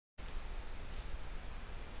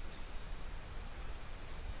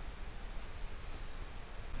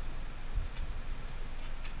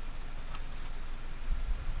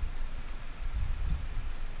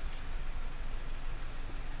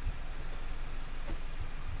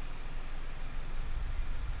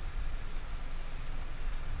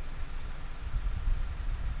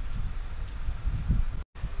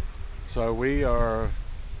So we are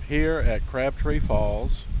here at Crabtree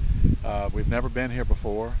Falls. We've never been here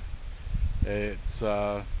before. It's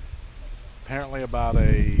apparently about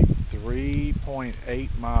a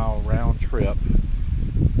 3.8 mile round trip.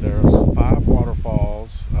 There's 5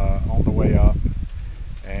 waterfalls on the way up,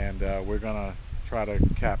 and we're gonna try to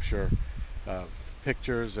capture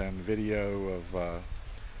pictures and video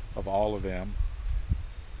of all of them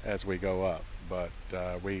as we go up. But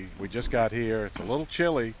we just got here. It's a little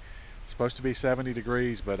chilly. It's supposed to be 70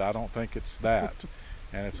 degrees, but I don't think it's that.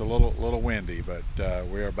 And it's a little windy, but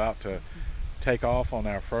we're about to take off on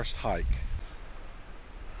our first hike.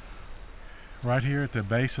 Right here at the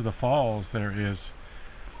base of the falls, there is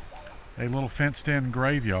a little fenced-in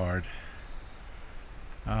graveyard.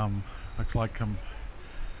 Looks like some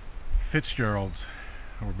Fitzgeralds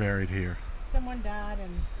were buried here. Someone died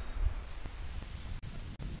and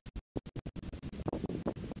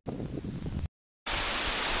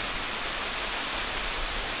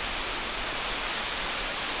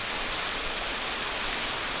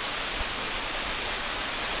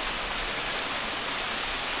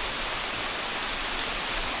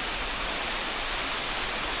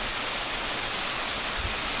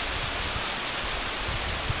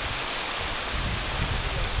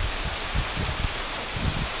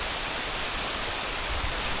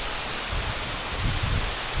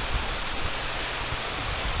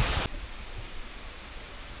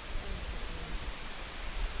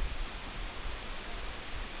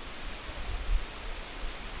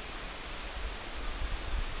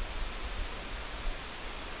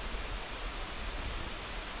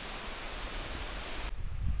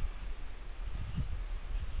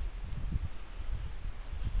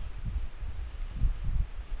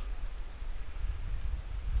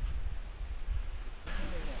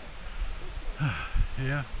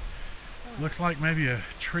Yeah, looks like maybe a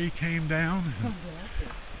tree came down,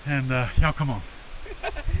 and y'all come on.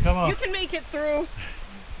 Come on. you can make it through.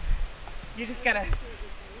 You just gotta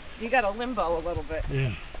limbo a little bit.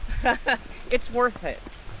 Yeah. It's worth it.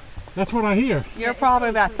 That's what I hear. You're probably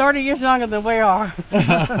about 30 years younger than we are.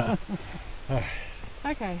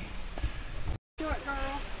 Okay. Short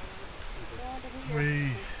girl.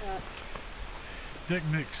 We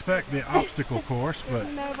didn't expect the obstacle course, but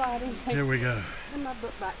Nobody. here we go. And my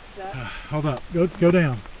book back stuck. Hold up. Go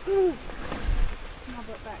down. My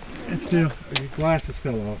book back stuck. And still, your glasses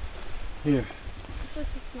fell off. Here. This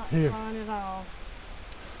is not Here. fun at all.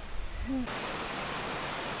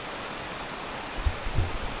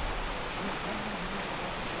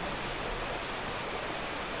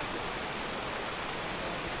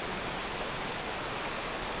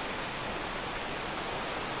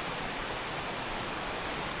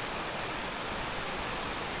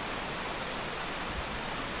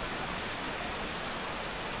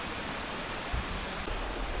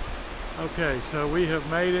 Okay, so we have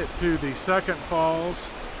made it to the second falls.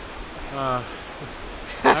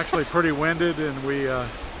 Actually pretty winded, and we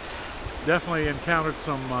definitely encountered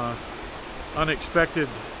some unexpected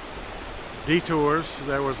detours.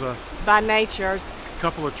 There was a By nature's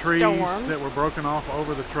couple of trees storms that were broken off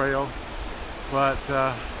over the trail, but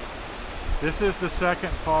this is the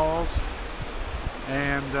second falls,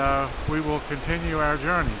 and we will continue our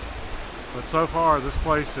journey. But so far this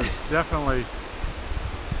place is definitely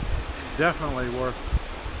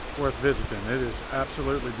worth visiting. It is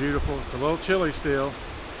absolutely beautiful. It's a little chilly still,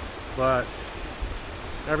 but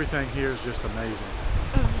everything here is just amazing.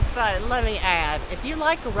 But let me add, if you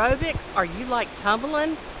like aerobics or you like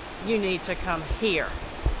tumbling, you need to come here.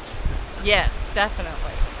 Yes, definitely.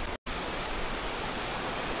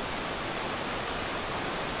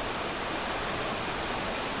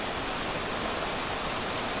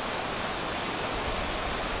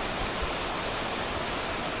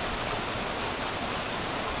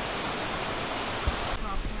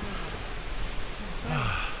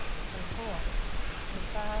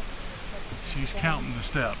 She's counting the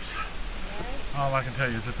steps. All I can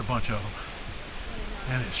tell you is it's a bunch of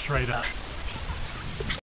them, and it's straight up.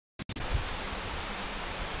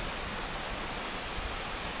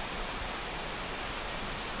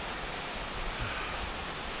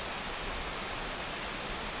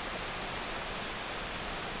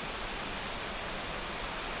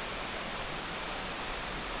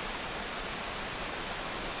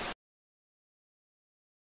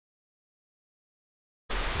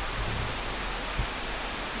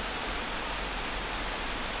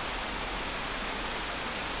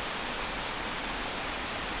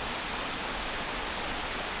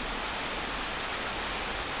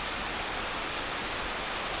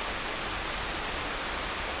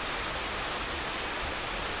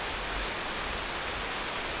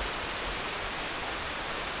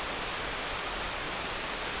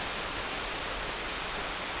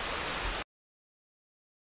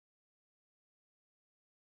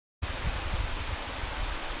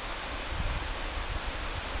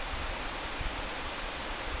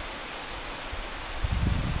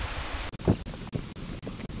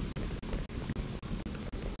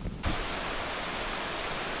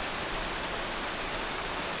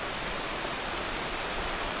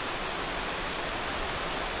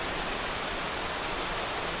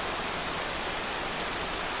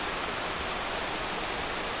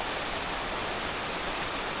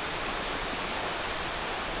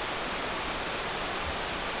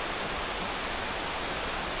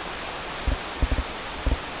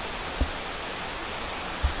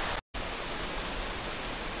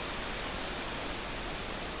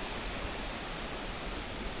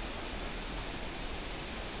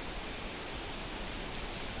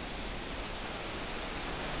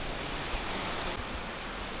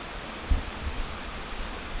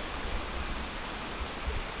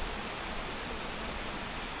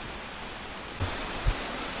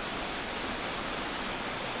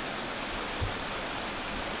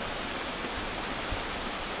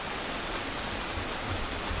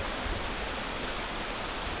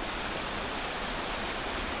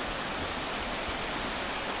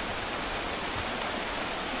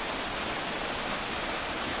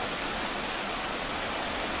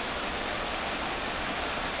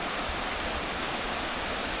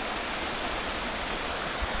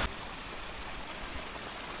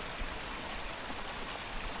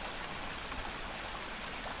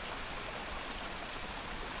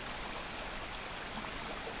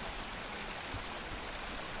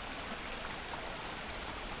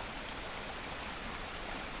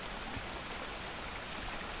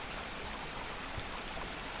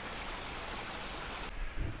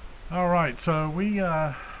 All right, so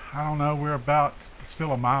I don't know, we're about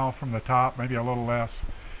still a mile from the top, maybe a little less.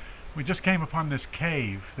 We just came upon this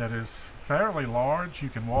cave that is fairly large. You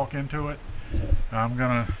can walk into it. I'm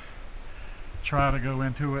gonna try to go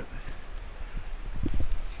into it.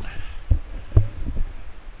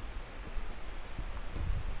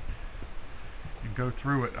 And go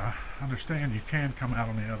through it. I understand you can come out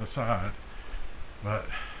on the other side, but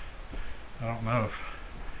I don't know if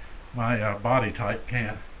my body type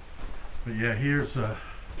can. But yeah, here's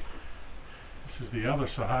this is the other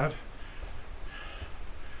side,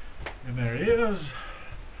 and there is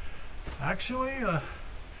actually it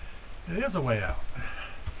is a way out,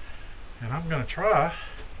 and I'm going to try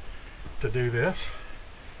to do this.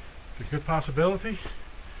 It's a good possibility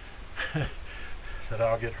that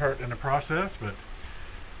I'll get hurt in the process, but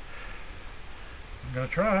I'm going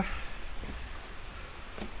to try.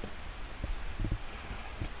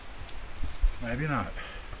 Maybe not.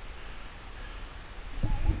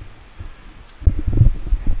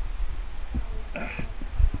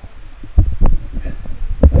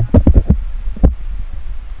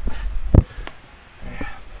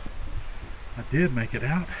 I did make it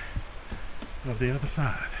out of the other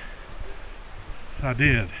side. I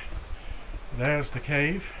did. There's the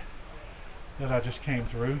cave that I just came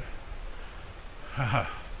through.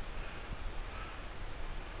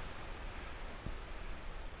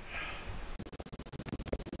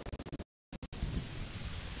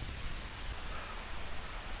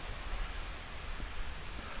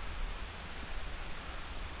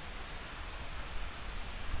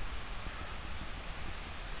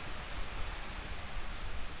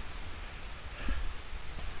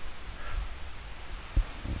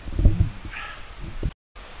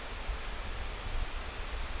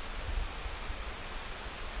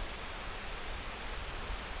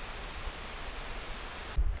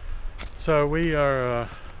 So we are,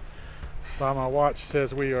 by my watch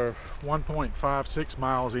says we are 1.56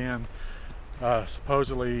 miles in,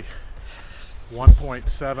 supposedly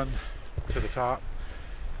 1.7 to the top.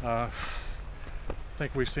 I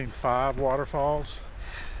think we've seen 5 waterfalls,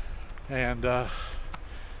 and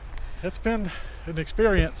it's been an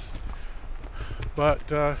experience,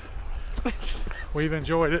 but we've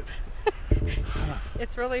enjoyed it.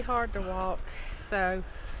 It's really hard to walk, so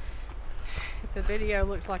if the video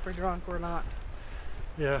looks like we're drunk, we're not.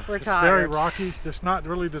 Yeah, we're it's tired. Very rocky. It's not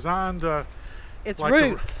really designed. It's like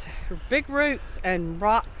roots, big roots and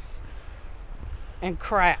rocks and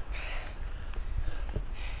crap.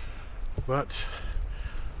 But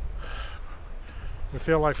we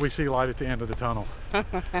feel like we see light at the end of the tunnel,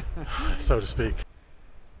 so to speak.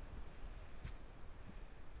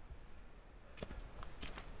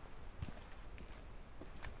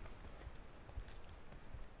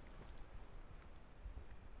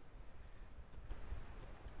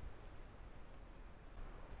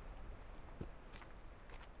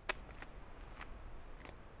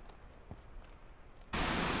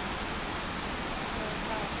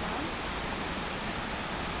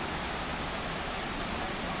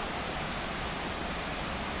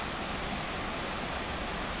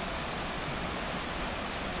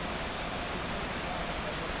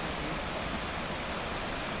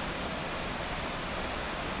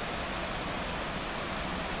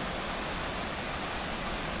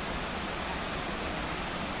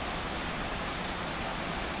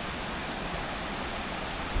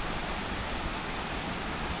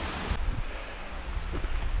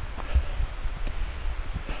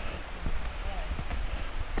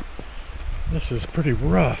 This is pretty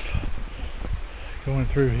rough going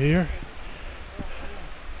through here.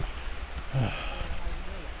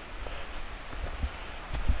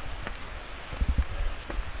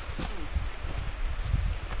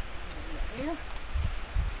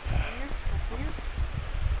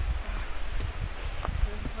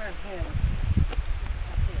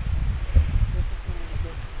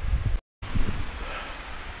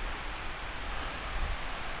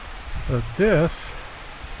 So this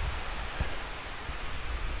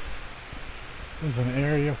is an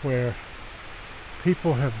area where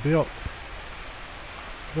people have built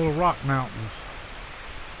little rock mountains,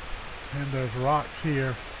 and there's rocks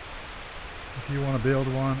here if you want to build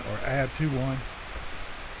one or add to one.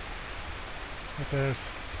 But there's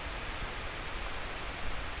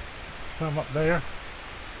some up there.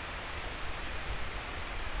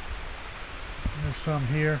 There's some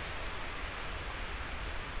here.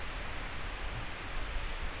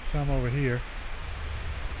 Some over here.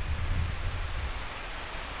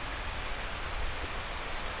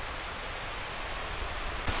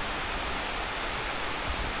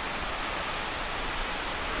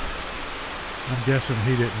 I'm guessing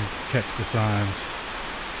he didn't catch the signs.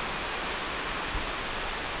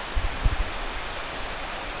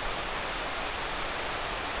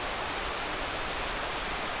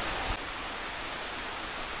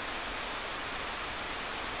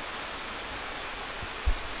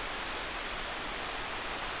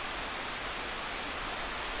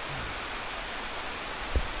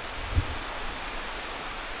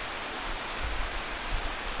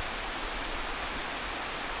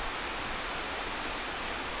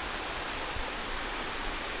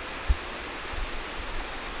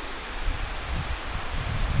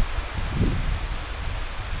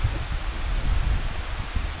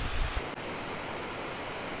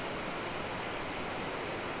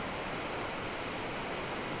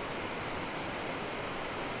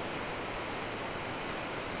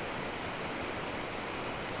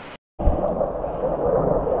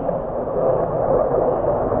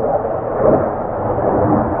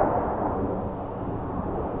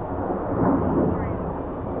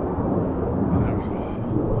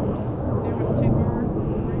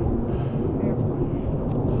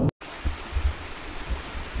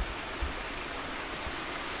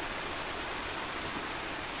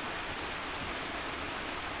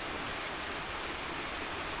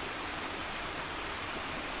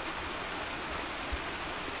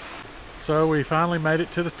 So we finally made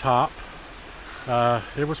it to the top.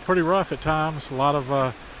 It was pretty rough at times. A lot of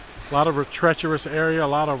a treacherous area, a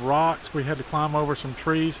lot of rocks. We had to climb over some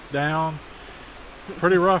trees down.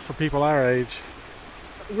 Pretty rough for people our age.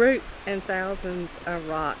 Roots and thousands of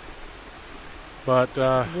rocks. But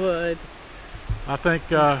Wood. I think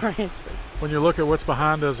when you look at what's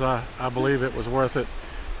behind us, I believe it was worth it.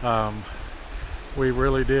 We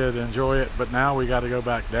really did enjoy it, but now we got to go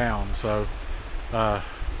back down. So How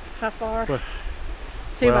far? But,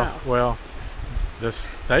 2 miles. Well,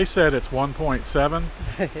 they said it's 1.7,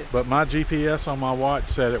 but my GPS on my watch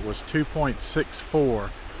said it was 2.64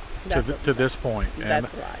 to this point. And,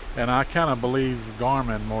 That's right. And I kind of believe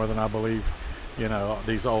Garmin more than I believe,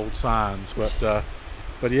 these old signs. But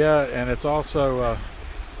yeah, and it's also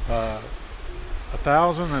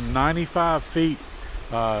 1,095 feet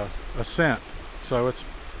ascent. So it's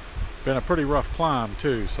been a pretty rough climb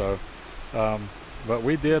too. So, but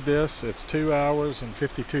we did this. It's 2 hours and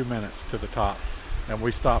 52 minutes to the top, and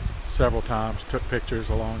we stopped several times, took pictures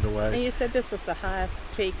along the way. And you said this was the highest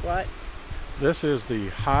peak, what? This is the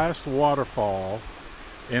highest waterfall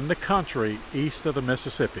in the country east of the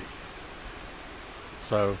Mississippi.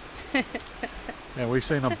 So, and we've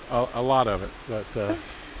seen a lot of it, but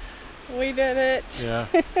We did it. yeah,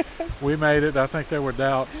 we made it. I think there were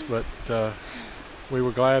doubts, but we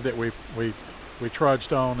were glad that we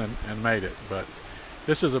trudged on and made it. But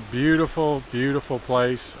this is a beautiful, beautiful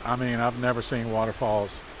place. I mean, I've never seen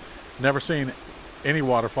waterfalls, never seen any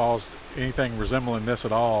waterfalls, anything resembling this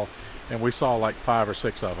at all. And we saw like 5 or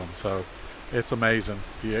 6 of them. So it's amazing.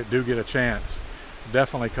 If you do get a chance,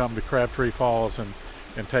 definitely come to Crabtree Falls and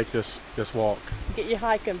take this walk. Get your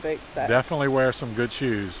hiking boots though. Definitely wear some good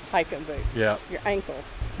shoes. Hiking boots. Yeah. Your ankles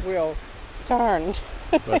will turn.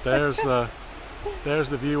 But there's the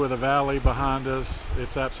view of the valley behind us.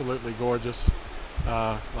 It's absolutely gorgeous.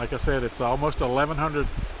 Like I said, it's almost 1,100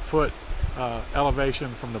 foot elevation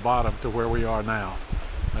from the bottom to where we are now,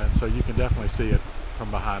 and so you can definitely see it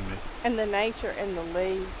from behind me. And the nature and the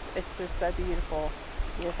leaves, it's just so beautiful.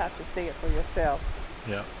 You'll have to see it for yourself.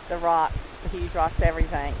 Yeah. The rocks, the huge rocks,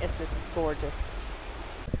 everything. It's just gorgeous.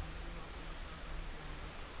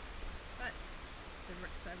 But the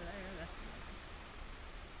rocks over there.